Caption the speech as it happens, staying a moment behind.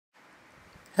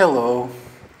Hello.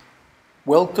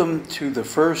 Welcome to the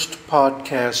first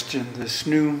podcast in this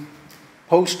new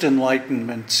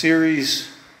Post-Enlightenment series,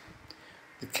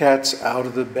 The Cat's Out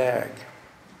of the Bag.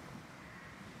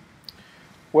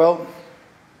 Well,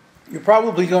 you're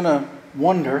probably going to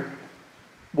wonder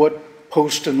what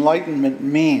Post-Enlightenment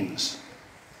means.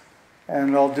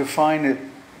 And I'll define it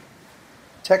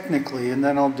technically, and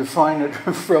then I'll define it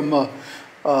from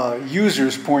a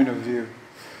user's point of view.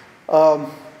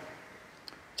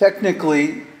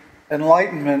 Technically,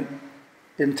 enlightenment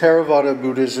in Theravada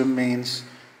Buddhism means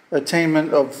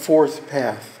attainment of fourth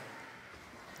path.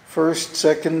 First,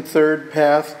 second, third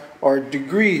path are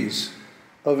degrees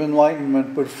of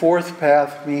enlightenment, but fourth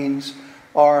path means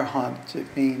arhat. It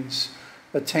means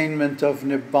attainment of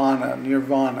nibbana,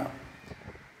 nirvana.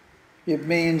 It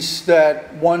means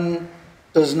that one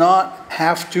does not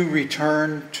have to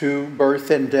return to birth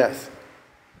and death.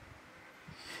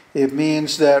 It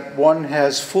means that one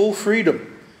has full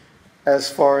freedom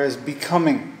as far as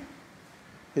becoming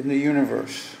in the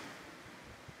universe.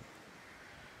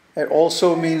 It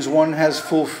also means one has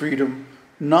full freedom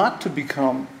not to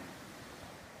become,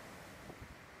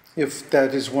 if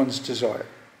that is one's desire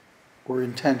or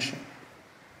intention.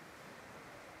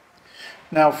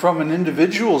 Now, from an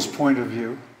individual's point of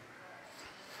view,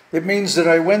 it means that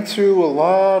I went through a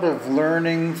lot of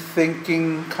learning,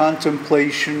 thinking,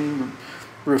 contemplation,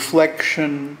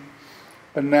 reflection,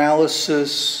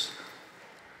 analysis,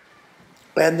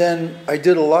 and then I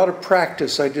did a lot of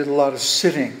practice. I did a lot of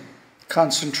sitting,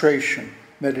 concentration,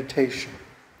 meditation.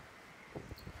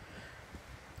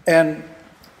 And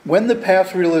when the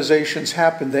path realizations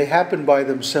happen, they happen by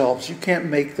themselves. You can't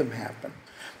make them happen,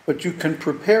 but you can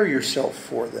prepare yourself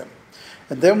for them.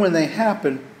 And then when they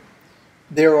happen,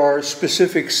 there are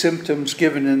specific symptoms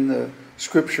given in the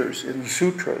scriptures, in the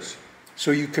sutras, so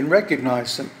you can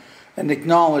recognize them and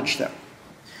acknowledge them.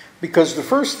 Because the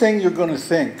first thing you're going to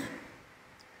think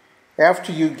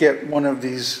after you get one of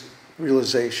these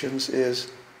realizations is,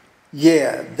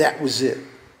 yeah, that was it.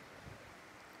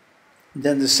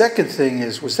 Then the second thing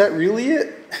is, was that really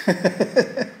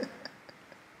it?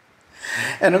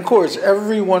 And of course,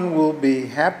 everyone will be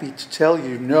happy to tell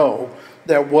you, no,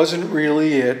 that wasn't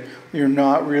really it. You're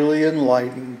not really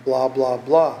enlightened, blah, blah,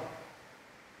 blah.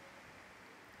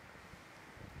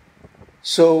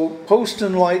 So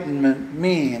post-enlightenment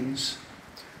means,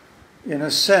 in a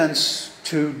sense,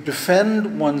 to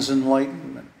defend one's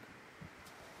enlightenment.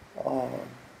 Of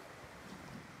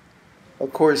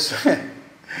course,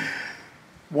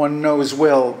 one knows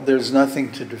well there's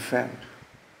nothing to defend.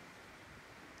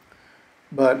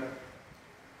 But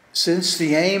since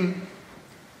the aim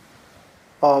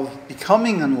of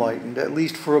becoming enlightened, at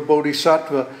least for a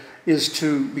bodhisattva, is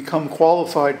to become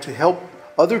qualified to help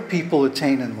other people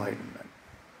attain enlightenment,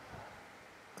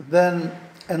 then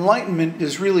enlightenment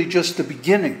is really just the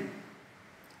beginning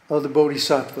of the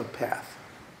bodhisattva path.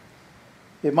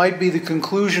 It might be the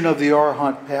conclusion of the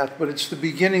arhat path, but it's the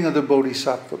beginning of the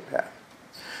bodhisattva path.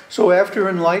 So after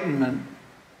enlightenment,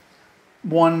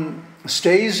 one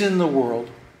stays in the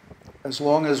world as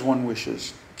long as one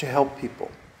wishes to help people.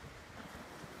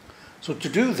 So to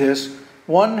do this,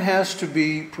 one has to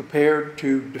be prepared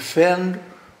to defend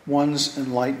one's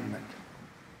enlightenment.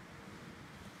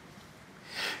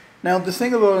 Now, the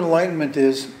thing about enlightenment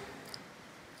is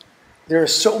there are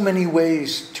so many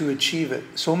ways to achieve it,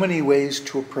 so many ways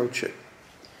to approach it.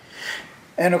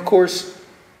 And of course,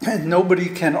 nobody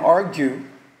can argue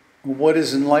what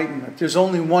is enlightenment. There's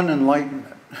only one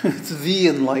enlightenment. It's the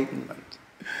enlightenment.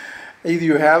 Either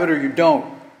you have it or you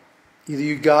don't. Either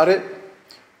you got it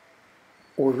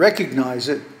or recognize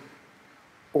it,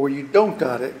 or you don't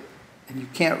got it and you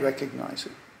can't recognize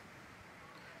it.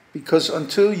 Because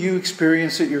until you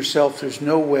experience it yourself, there's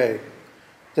no way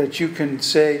that you can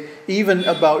say, even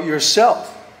about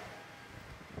yourself,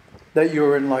 that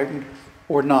you're enlightened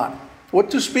or not. What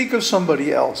to speak of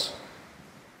somebody else?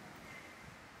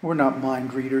 We're not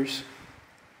mind readers.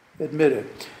 Admit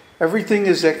it. Everything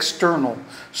is external.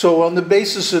 So on the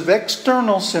basis of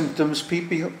external symptoms,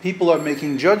 people are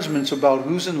making judgments about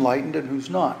who's enlightened and who's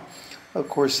not. Of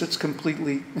course, it's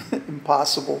completely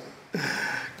impossible.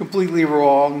 Completely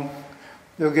wrong.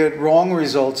 They'll get wrong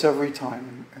results every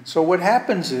time. And so what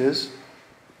happens is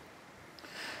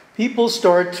people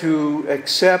start to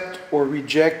accept or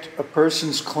reject a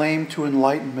person's claim to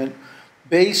enlightenment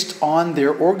based on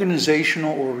their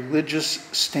organizational or religious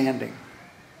standing,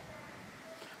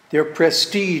 their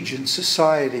prestige in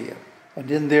society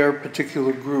and in their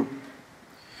particular group,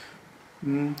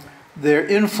 their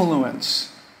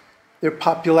influence, their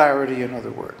popularity, in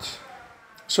other words.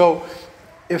 So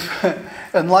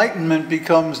if enlightenment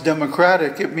becomes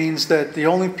democratic, it means that the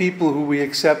only people who we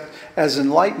accept as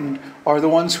enlightened are the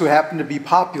ones who happen to be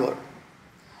popular.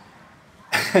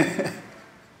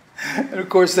 And of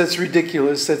course, that's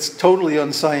ridiculous. That's totally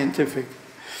unscientific.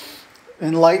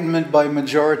 Enlightenment by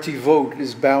majority vote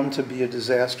is bound to be a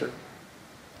disaster.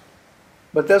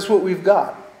 But that's what we've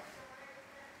got.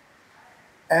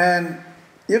 And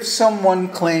if someone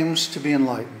claims to be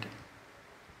enlightened,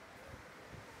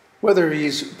 whether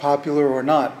he's popular or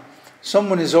not,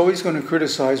 someone is always going to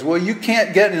criticize, well, you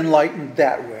can't get enlightened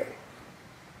that way.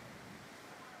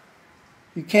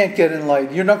 You can't get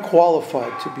enlightened. You're not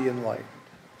qualified to be enlightened.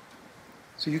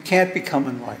 So you can't become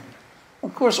enlightened.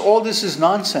 Of course, all this is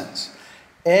nonsense.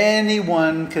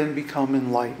 Anyone can become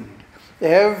enlightened.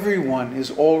 Everyone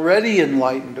is already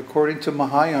enlightened, according to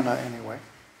Mahayana anyway.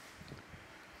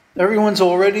 Everyone's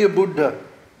already a Buddha.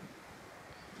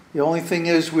 The only thing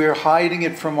is we're hiding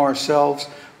it from ourselves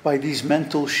by these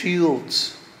mental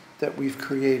shields that we've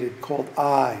created called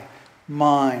I,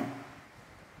 mine,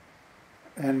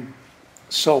 and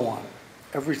so on.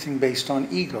 Everything based on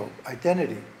ego,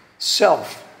 identity,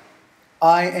 self,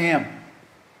 I am.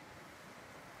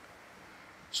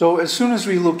 So as soon as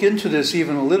we look into this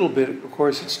even a little bit, of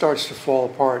course, it starts to fall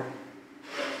apart.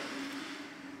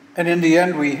 And in the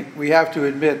end, we have to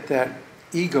admit that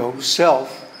ego,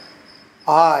 self,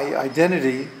 I,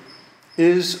 identity,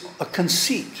 is a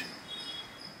conceit.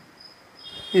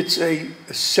 It's a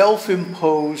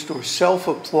self-imposed or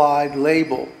self-applied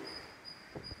label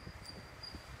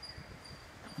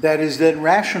that is then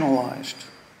rationalized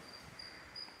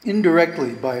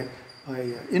indirectly by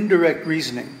indirect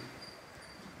reasoning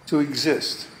to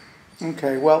exist.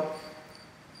 Okay, well,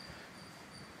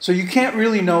 so you can't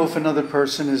really know if another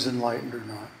person is enlightened or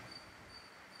not.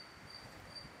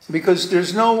 Because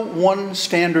there's no one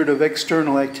standard of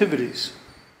external activities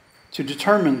to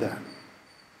determine that.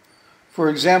 For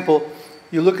example,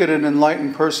 you look at an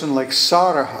enlightened person like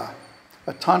Saraha,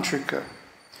 a Tantrika,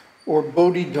 or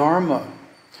Bodhidharma,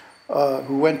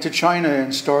 who went to China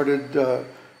and started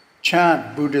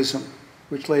Chan Buddhism,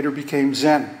 which later became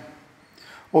Zen.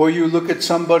 Or you look at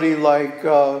somebody like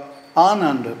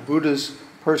Ananda, Buddha's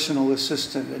personal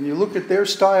assistant, and you look at their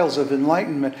styles of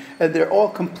enlightenment, and they're all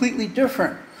completely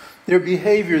different. Their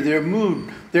behavior, their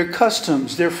mood, their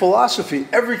customs, their philosophy,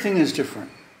 everything is different.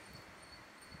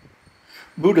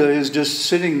 Buddha is just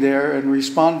sitting there and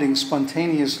responding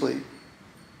spontaneously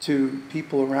to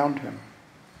people around him.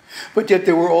 But yet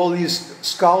there were all these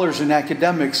scholars and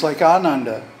academics like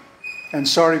Ananda and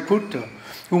Sariputta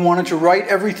who wanted to write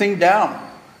everything down.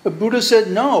 But Buddha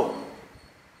said, no,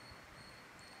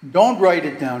 don't write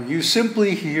it down. You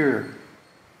simply hear,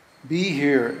 be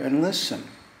here and listen.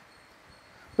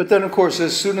 But then, of course,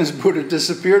 as soon as Buddha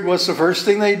disappeared, what's the first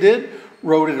thing they did?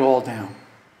 Wrote it all down.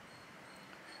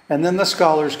 And then the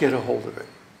scholars get a hold of it.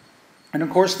 And of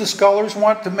course, the scholars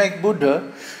want to make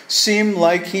Buddha seem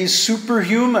like he's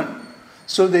superhuman.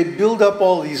 So they build up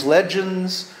all these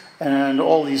legends and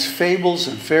all these fables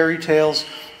and fairy tales,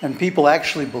 and people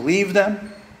actually believe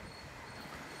them.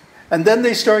 And then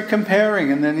they start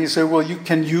comparing, and then you say, well,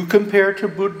 can you compare to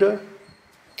Buddha?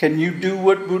 Can you do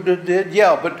what Buddha did?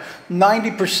 Yeah, but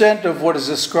 90% of what is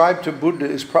ascribed to Buddha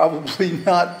is probably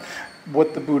not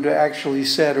what the Buddha actually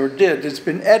said or did. It's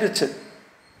been edited.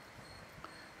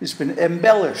 It's been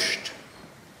embellished.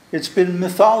 It's been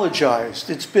mythologized.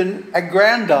 It's been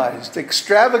aggrandized,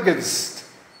 extravaganced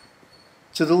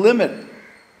to the limit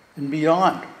and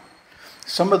beyond.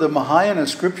 Some of the Mahayana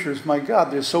scriptures, my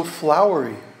God, they're so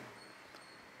flowery.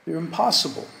 They're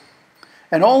impossible.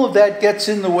 And all of that gets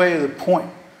in the way of the point.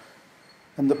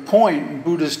 And the point in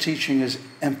Buddha's teaching is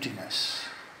emptiness,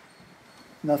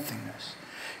 nothingness.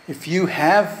 If you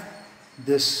have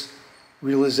this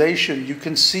realization, you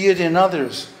can see it in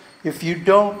others. If you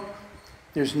don't,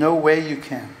 there's no way you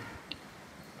can.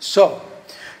 So,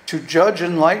 to judge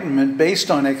enlightenment based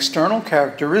on external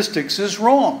characteristics is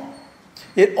wrong.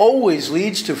 It always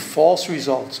leads to false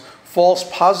results, false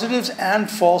positives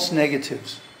and false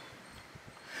negatives.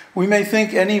 We may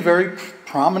think any very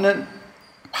prominent,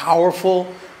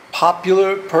 powerful,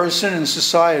 popular person in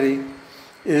society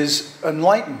is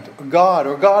enlightened, a god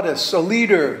or goddess, a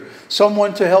leader,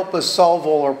 someone to help us solve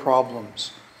all our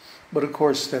problems. But of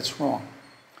course, that's wrong.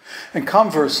 And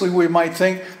conversely, we might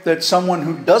think that someone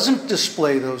who doesn't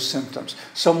display those symptoms,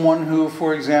 someone who,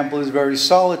 for example, is very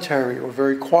solitary or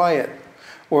very quiet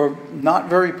or not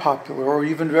very popular or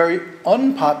even very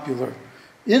unpopular,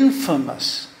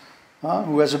 infamous,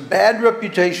 who has a bad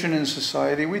reputation in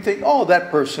society, we think, oh, that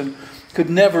person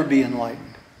could never be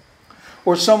enlightened.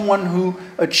 Or someone who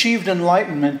achieved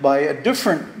enlightenment by a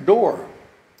different door,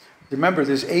 Remember,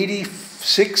 there's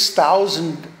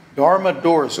 86,000 Dharma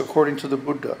doors according to the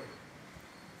Buddha.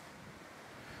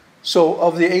 So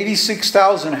of the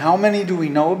 86,000, how many do we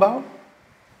know about?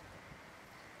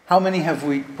 How many have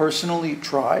we personally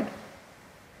tried?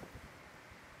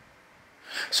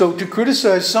 So to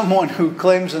criticize someone who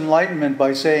claims enlightenment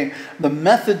by saying the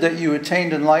method that you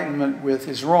attained enlightenment with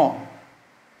is wrong,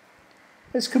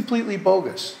 it's completely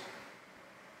bogus.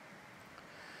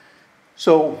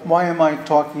 So why am I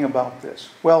talking about this?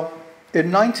 Well,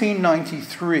 in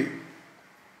 1993,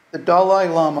 the Dalai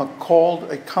Lama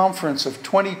called a conference of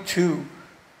 22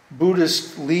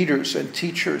 Buddhist leaders and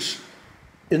teachers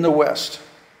in the West.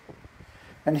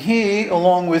 And he,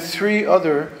 along with 3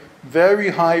 other very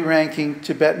high-ranking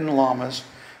Tibetan lamas,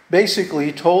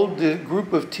 basically told the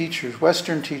group of teachers,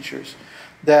 Western teachers,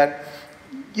 that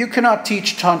you cannot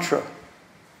teach Tantra.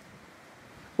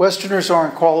 Westerners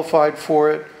aren't qualified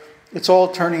for it. It's all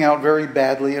turning out very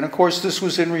badly. And of course, this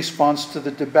was in response to the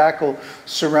debacle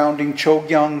surrounding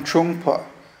Chogyam Trungpa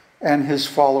and his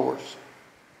followers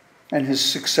and his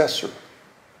successor.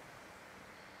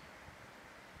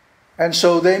 And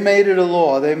so they made it a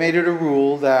law, they made it a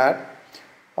rule that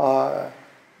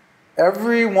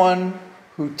everyone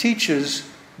who teaches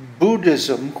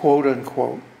Buddhism, quote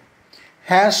unquote,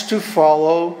 has to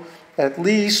follow at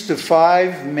least the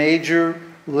 5 major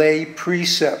lay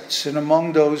precepts. And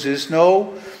among those is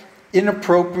no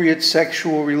inappropriate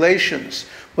sexual relations.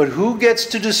 But who gets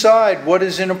to decide what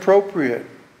is inappropriate?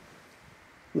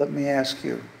 Let me ask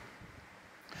you.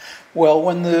 Well,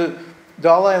 when the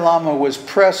Dalai Lama was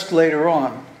pressed later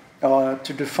on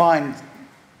to define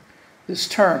this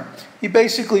term, he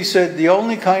basically said the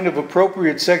only kind of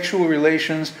appropriate sexual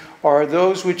relations are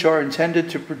those which are intended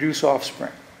to produce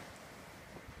offspring.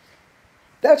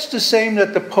 That's the same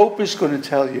that the Pope is going to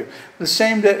tell you, the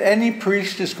same that any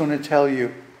priest is going to tell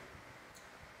you,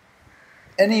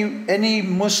 any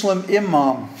Muslim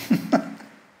imam,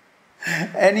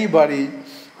 anybody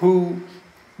who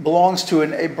belongs to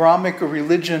an Abrahamic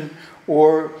religion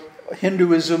or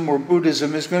Hinduism or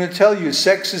Buddhism is going to tell you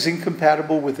sex is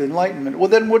incompatible with enlightenment. Well,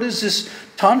 then what is this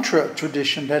Tantra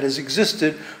tradition that has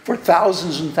existed for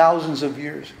thousands and thousands of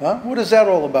years? Huh? What is that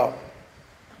all about?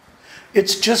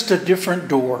 It's just a different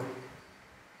door.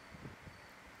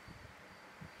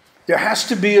 There has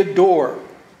to be a door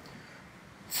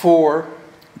for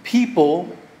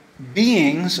people,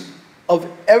 beings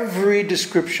of every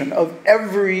description, of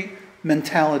every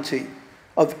mentality,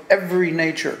 of every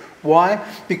nature. Why?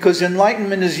 Because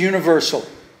enlightenment is universal.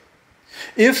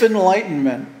 If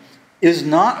enlightenment is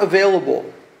not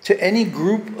available to any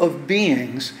group of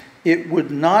beings, it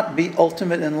would not be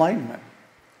ultimate enlightenment.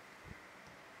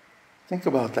 Think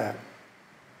about that.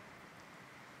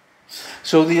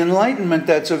 So the enlightenment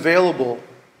that's available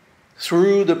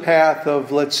through the path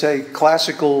of, let's say,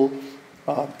 classical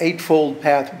Eightfold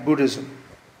Path Buddhism,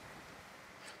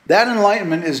 that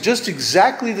enlightenment is just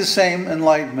exactly the same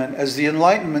enlightenment as the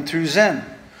enlightenment through Zen,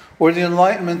 or the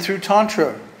enlightenment through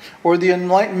Tantra, or the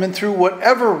enlightenment through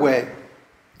whatever way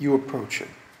you approach it.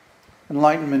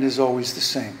 Enlightenment is always the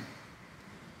same.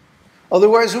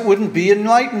 Otherwise, it wouldn't be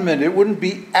enlightenment. It wouldn't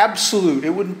be absolute. It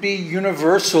wouldn't be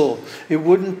universal. It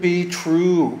wouldn't be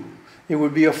true. It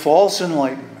would be a false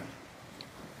enlightenment.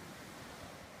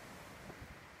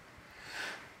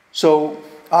 So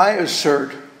I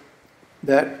assert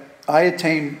that I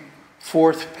attained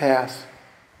 4th path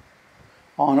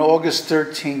on August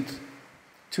 13th,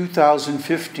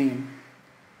 2015,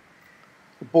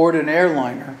 aboard an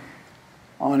airliner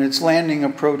on its landing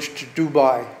approach to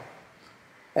Dubai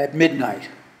at midnight.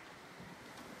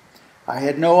 I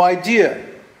had no idea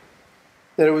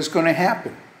that it was going to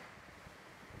happen.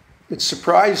 It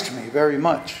surprised me very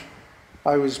much.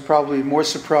 I was probably more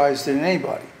surprised than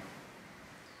anybody,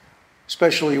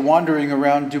 especially wandering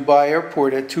around Dubai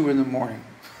airport at 2 in the morning,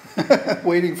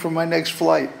 waiting for my next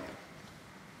flight.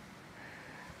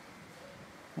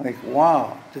 Like,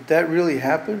 wow, did that really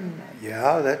happen?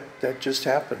 Yeah, that just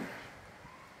happened.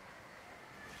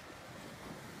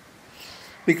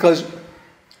 Because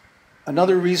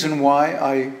another reason why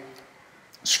I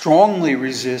strongly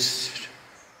resist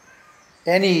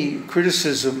any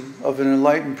criticism of an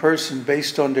enlightened person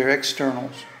based on their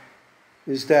externals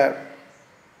is that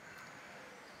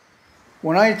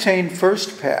when I attained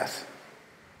first path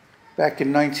back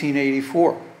in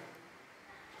 1984,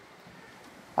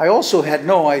 I also had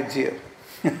no idea.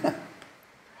 It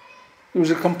was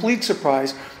a complete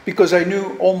surprise because I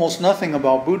knew almost nothing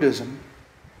about Buddhism.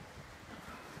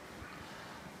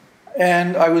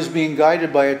 And I was being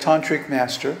guided by a Tantrik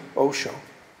master, Osho.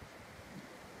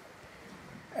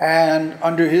 And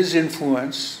under his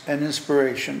influence and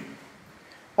inspiration,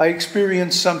 I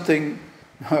experienced something,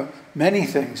 many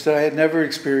things that I had never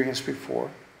experienced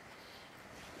before,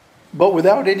 but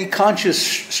without any conscious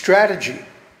strategy.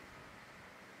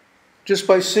 Just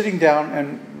by sitting down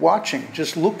and watching,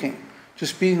 just looking,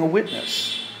 just being a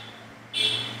witness.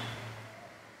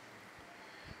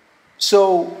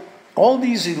 So, all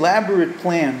these elaborate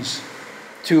plans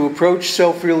to approach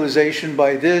self-realization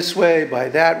by this way, by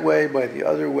that way, by the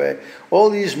other way,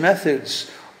 all these methods,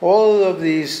 all of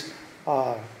these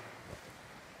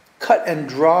cut and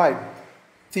dried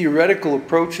theoretical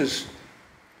approaches,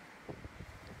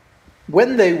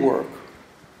 when they work,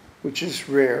 which is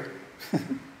rare,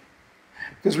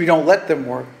 because we don't let them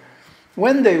work,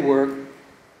 when they work,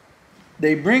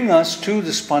 they bring us to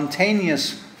the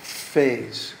spontaneous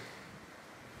phase.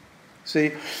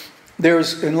 See,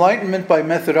 there's enlightenment by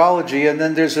methodology, and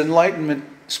then there's enlightenment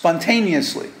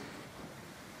spontaneously.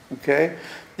 Okay?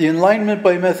 The enlightenment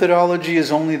by methodology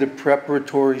is only the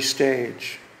preparatory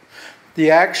stage. The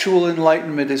actual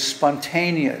enlightenment is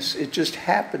spontaneous. It just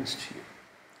happens to you.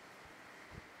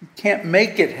 You can't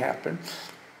make it happen,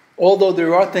 although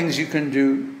there are things you can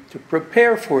do to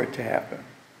prepare for it to happen.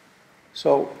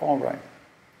 So, all right.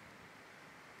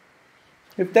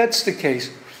 If that's the case,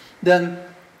 then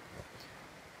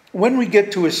when we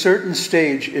get to a certain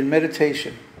stage in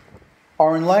meditation,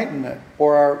 our enlightenment,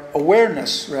 or our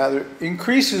awareness rather,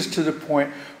 increases to the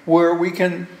point where we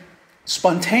can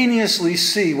spontaneously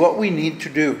see what we need to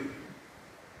do.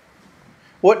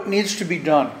 What needs to be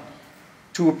done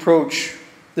to approach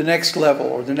the next level,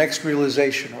 or the next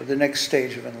realization, or the next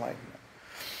stage of enlightenment.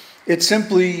 It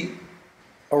simply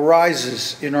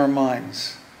arises in our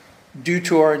minds due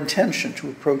to our intention to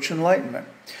approach enlightenment.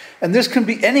 And this can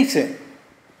be anything.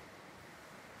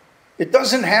 It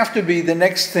doesn't have to be the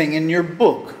next thing in your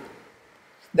book.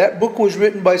 That book was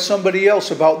written by somebody else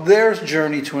about their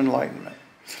journey to enlightenment.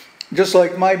 Just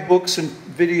like my books and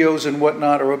videos and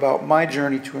whatnot are about my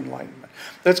journey to enlightenment.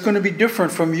 That's going to be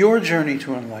different from your journey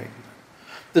to enlightenment.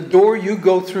 The door you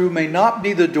go through may not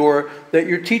be the door that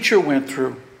your teacher went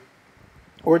through,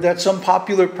 or that some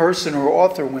popular person or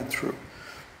author went through.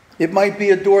 It might be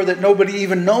a door that nobody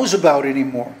even knows about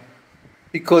anymore,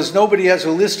 because nobody has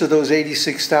a list of those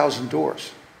 86,000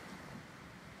 doors.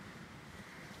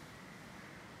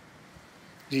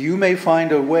 You may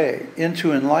find a way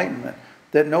into enlightenment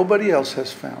that nobody else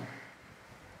has found.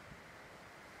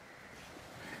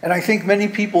 And I think many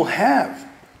people have.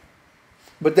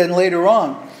 But then later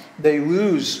on, they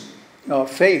lose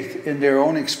faith in their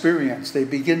own experience. They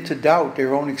begin to doubt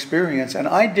their own experience. And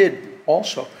I did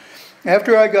also.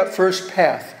 After I got First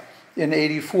Path in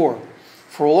 '84,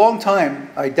 for a long time,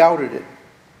 I doubted it.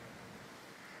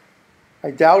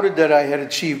 I doubted that I had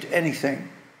achieved anything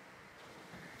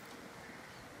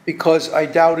because I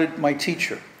doubted my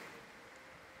teacher.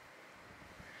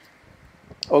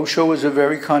 Osho was a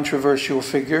very controversial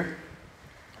figure,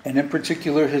 and in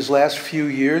particular, his last few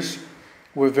years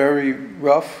were very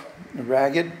rough,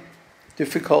 ragged,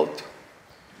 difficult,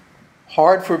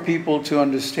 hard for people to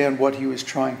understand what he was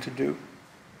trying to do.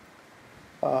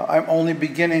 I'm only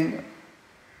beginning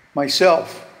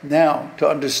myself now to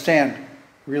understand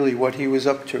really what he was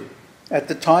up to. At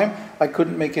the time, I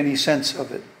couldn't make any sense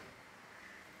of it.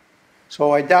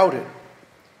 So I doubted.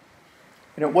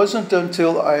 And it wasn't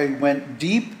until I went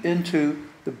deep into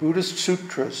the Buddhist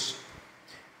sutras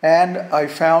and I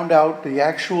found out the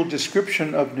actual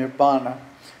description of nirvana,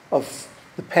 of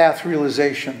the path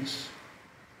realizations,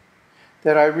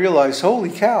 that I realized,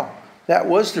 holy cow, that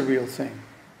was the real thing.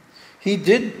 He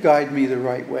did guide me the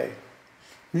right way.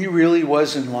 He really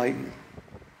was enlightened.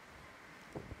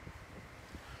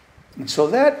 And so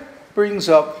that brings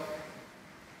up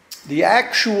the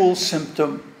actual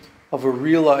symptom of a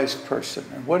realized person.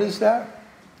 And what is that?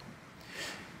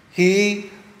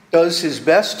 He does his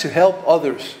best to help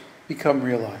others become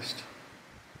realized.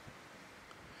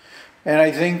 And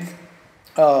I think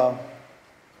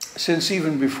since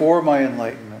even before my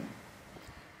enlightenment,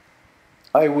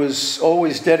 I was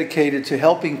always dedicated to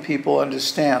helping people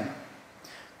understand,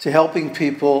 to helping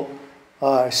people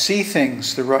see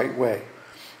things the right way,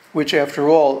 which after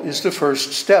all is the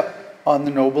first step on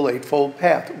the Noble Eightfold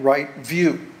Path, right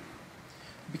view.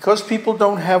 Because people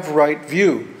don't have right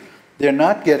view, they're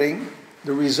not getting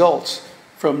the results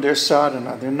from their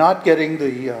sadhana. They're not getting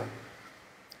the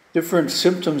different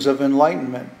symptoms of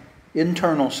enlightenment,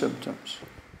 internal symptoms.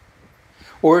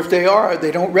 Or if they are, they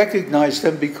don't recognize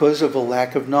them because of a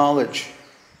lack of knowledge.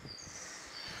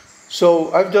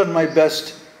 So I've done my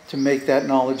best to make that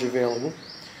knowledge available.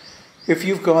 If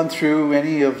you've gone through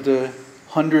any of the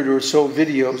 100 or so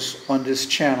videos on this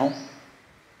channel,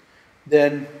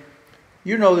 then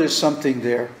you know there's something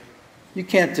there You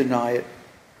can't deny it.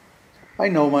 I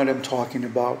know what I'm talking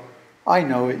about. I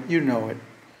know it, you know it.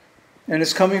 And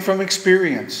it's coming from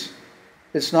experience.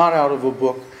 It's not out of a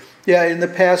book. Yeah, in the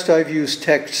past I've used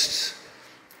texts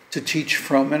to teach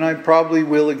from, and I probably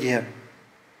will again.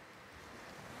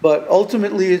 But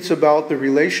ultimately it's about the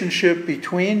relationship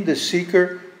between the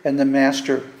seeker and the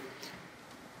master.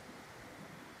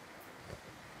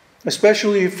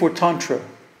 Especially for Tantra.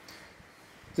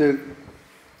 The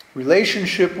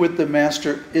relationship with the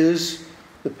master is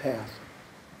the path.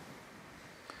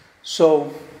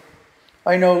 So,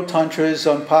 I know Tantra is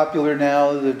unpopular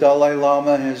now. The Dalai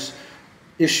Lama has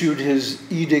issued his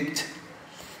edict,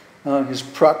 his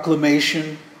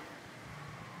proclamation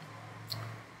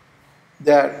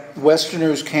that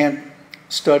Westerners can't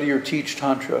study or teach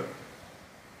Tantra.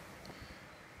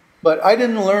 But I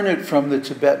didn't learn it from the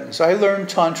Tibetans. I learned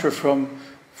Tantra from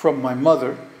my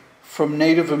mother, from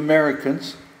Native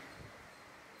Americans,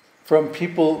 from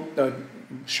people,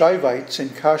 Shaivites in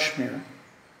Kashmir,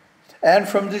 and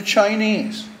from the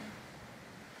Chinese.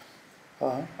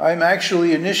 I'm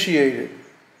actually initiated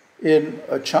in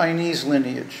a Chinese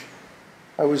lineage.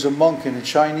 I was a monk in a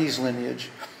Chinese lineage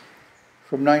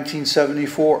from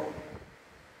 1974.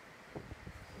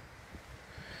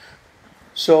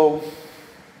 So,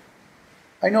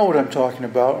 I know what I'm talking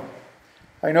about.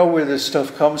 I know where this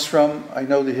stuff comes from. I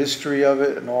know the history of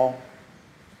it and all.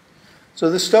 So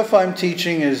the stuff I'm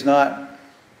teaching is not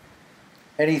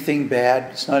anything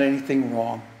bad. It's not anything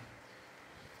wrong.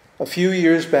 A few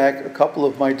years back, a couple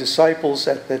of my disciples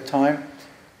at that time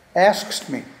asked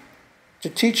me to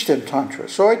teach them Tantra.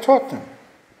 So I taught them.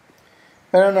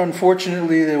 And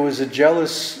unfortunately, there was a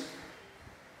jealous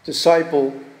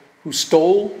disciple who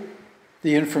stole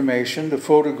the information, the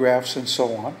photographs and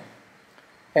so on,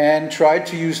 and tried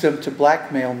to use them to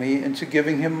blackmail me into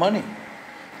giving him money.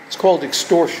 It's called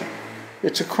extortion.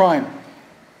 It's a crime.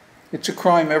 It's a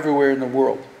crime everywhere in the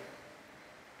world.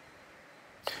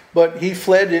 But he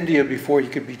fled India before he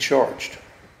could be charged.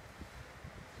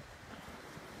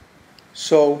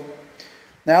 So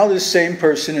now this same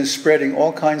person is spreading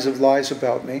all kinds of lies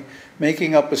about me,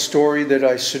 making up a story that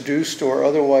I seduced or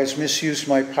otherwise misused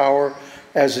my power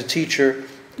as a teacher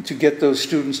to get those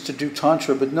students to do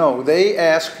Tantra. But no, they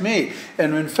asked me.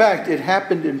 And in fact, it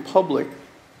happened in public.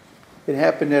 It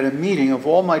happened at a meeting of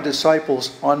all my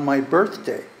disciples on my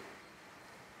birthday.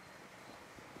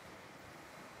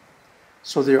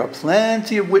 So there are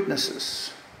plenty of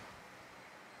witnesses.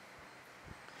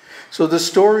 So the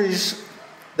stories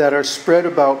that are spread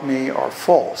about me are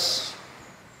false.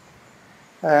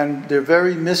 And they're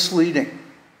very misleading.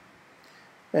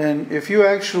 And if you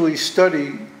actually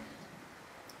study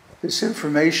this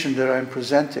information that I'm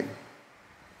presenting,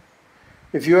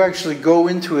 if you actually go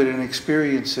into it and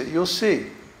experience it, you'll see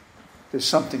there's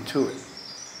something to it.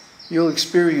 You'll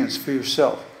experience for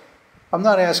yourself. I'm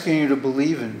not asking you to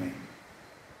believe in me,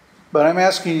 but I'm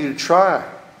asking you to try.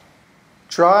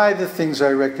 Try the things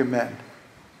I recommend.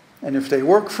 And if they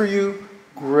work for you,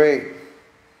 great.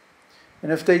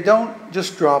 And if they don't,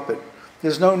 just drop it.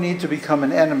 There's no need to become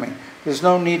an enemy. There's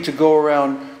no need to go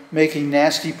around making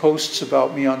nasty posts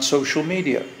about me on social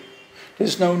media.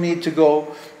 There's no need to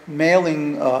go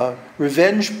mailing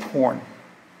revenge porn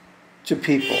to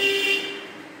people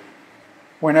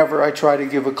whenever I try to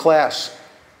give a class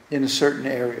in a certain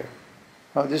area.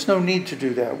 There's no need to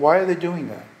do that. Why are they doing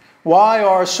that? Why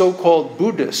are so-called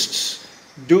Buddhists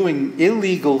doing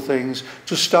illegal things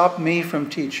to stop me from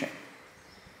teaching?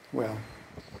 Well,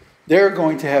 they're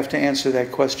going to have to answer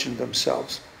that question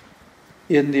themselves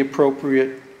in the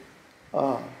appropriate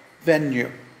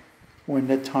venue when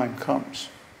the time comes.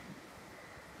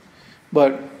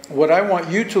 But what I want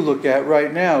you to look at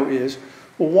right now is,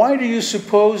 well, why do you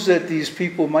suppose that these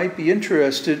people might be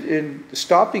interested in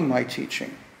stopping my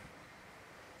teaching?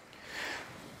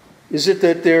 Is it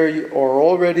that there are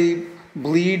already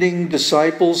bleeding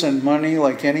disciples and money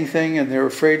like anything, and they're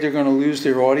afraid they're going to lose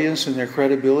their audience and their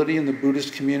credibility in the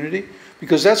Buddhist community?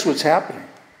 Because that's what's happening.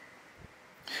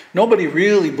 Nobody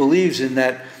really believes in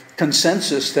that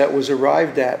consensus that was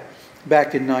arrived at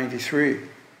back in '93.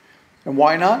 And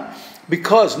why not?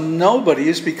 Because nobody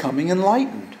is becoming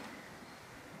enlightened.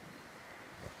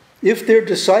 If their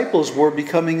disciples were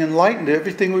becoming enlightened,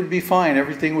 everything would be fine,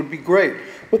 everything would be great.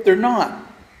 But they're not.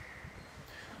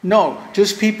 No,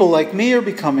 just people like me are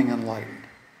becoming enlightened.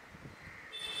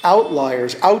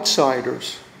 Outliers,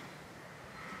 outsiders.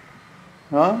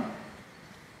 The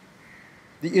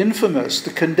infamous,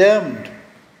 the condemned,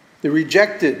 the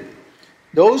rejected.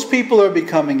 Those people are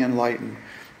becoming enlightened.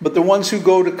 But the ones who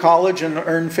go to college and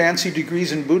earn fancy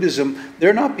degrees in Buddhism,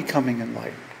 they're not becoming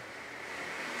enlightened.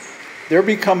 They're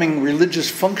becoming religious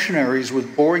functionaries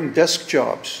with boring desk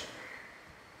jobs.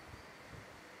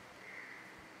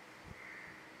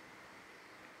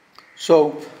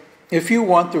 So, if you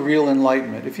want the real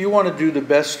enlightenment, if you want to do the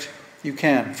best you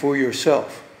can for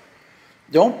yourself,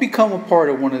 don't become a part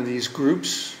of one of these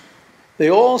groups. They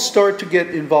all start to get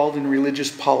involved in religious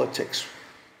politics.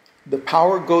 The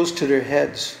power goes to their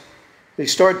heads. They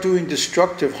start doing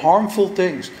destructive, harmful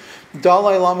things.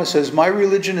 Dalai Lama says, my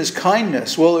religion is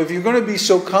kindness. Well, if you're going to be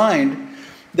so kind,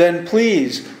 then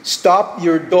please stop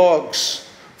your dogs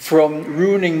from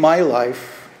ruining my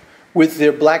life with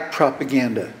their black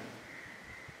propaganda.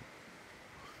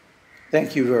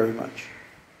 Thank you very much.